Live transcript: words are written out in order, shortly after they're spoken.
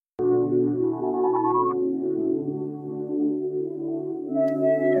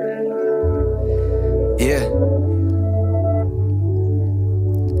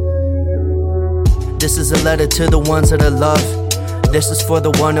This is a letter to the ones that I love. This is for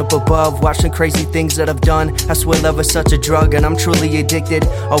the one up above, watching crazy things that I've done. I swear love is such a drug and I'm truly addicted.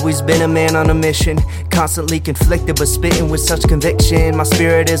 Always been a man on a mission, constantly conflicted but spitting with such conviction. My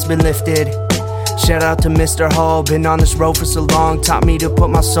spirit has been lifted. Shout out to Mr. Hall, been on this road for so long. Taught me to put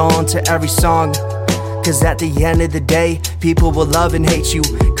my soul into every song. Cause at the end of the day, people will love and hate you.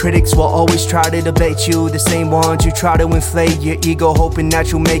 Critics will always try to debate you. The same ones who try to inflate your ego, hoping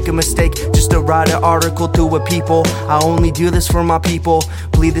that you'll make a mistake just to write an article through a people. I only do this for my people.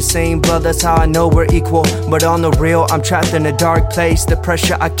 Bleed the same blood, that's how I know we're equal. But on the real, I'm trapped in a dark place. The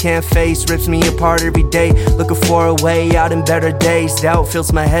pressure I can't face rips me apart every day. Looking for a way out in better days. Doubt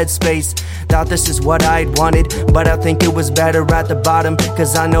fills my headspace. Thought this is what I'd wanted, but I think it was better at the bottom.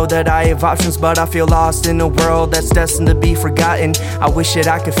 Cause I know that I have options, but I feel lost in a world that's destined to be forgotten. I wish that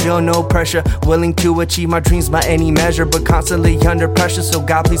I could feel no pressure, willing to achieve my dreams by any measure, but constantly under pressure. So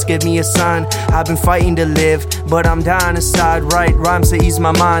God, please give me a sign. I've been fighting to live, but I'm dying inside. Write rhymes to ease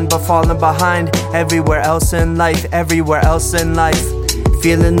my mind, but falling behind everywhere else in life, everywhere else in life.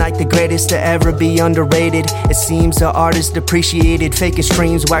 Feeling like the greatest to ever be underrated. It seems the artist depreciated, faking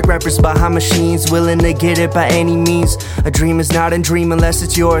streams, whack rappers behind machines, willing to get it by any means. A dream is not a dream unless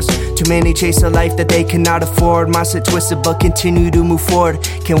it's yours. Too many chase a life that they cannot afford. Mindset twisted but continue to move forward.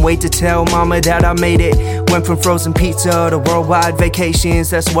 Can't wait to tell mama that I made it. Went from frozen pizza to worldwide vacations.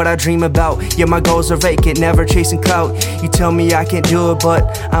 That's what I dream about. Yeah, my goals are vacant, never chasing clout. You tell me I can't do it,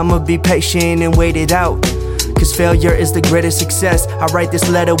 but I'ma be patient and wait it out. Cause failure is the greatest success. I write this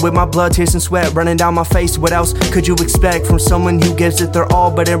letter with my blood, tears and sweat running down my face. What else could you expect from someone who gives it their all,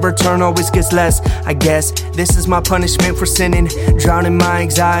 but in return always gets less? I guess this is my punishment for sinning. Drowning my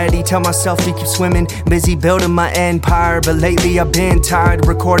anxiety, tell myself to keep swimming. Busy building my empire, but lately I've been tired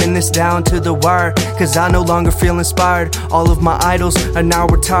recording this down to the wire. Cause I no longer feel inspired. All of my idols are now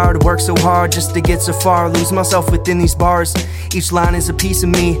retired. Work so hard just to get so far, lose myself within these bars. Each line is a piece of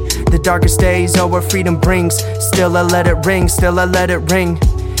me. The darkest days are what freedom brings. Still I let it ring, still I let it ring.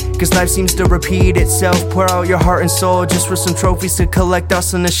 Cause life seems to repeat itself. Pour out your heart and soul just for some trophies to collect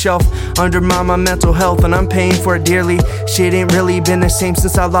us on the shelf. Undermine my mental health and I'm paying for it dearly. Shit ain't really been the same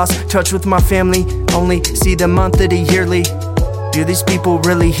since I lost touch with my family. Only see the month of the yearly. Do these people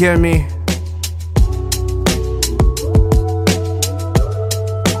really hear me?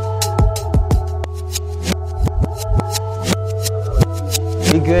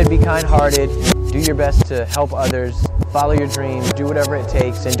 Be good, be kind-hearted, do your best to help others, follow your dreams, do whatever it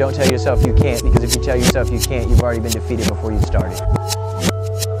takes, and don't tell yourself you can't, because if you tell yourself you can't, you've already been defeated before you started.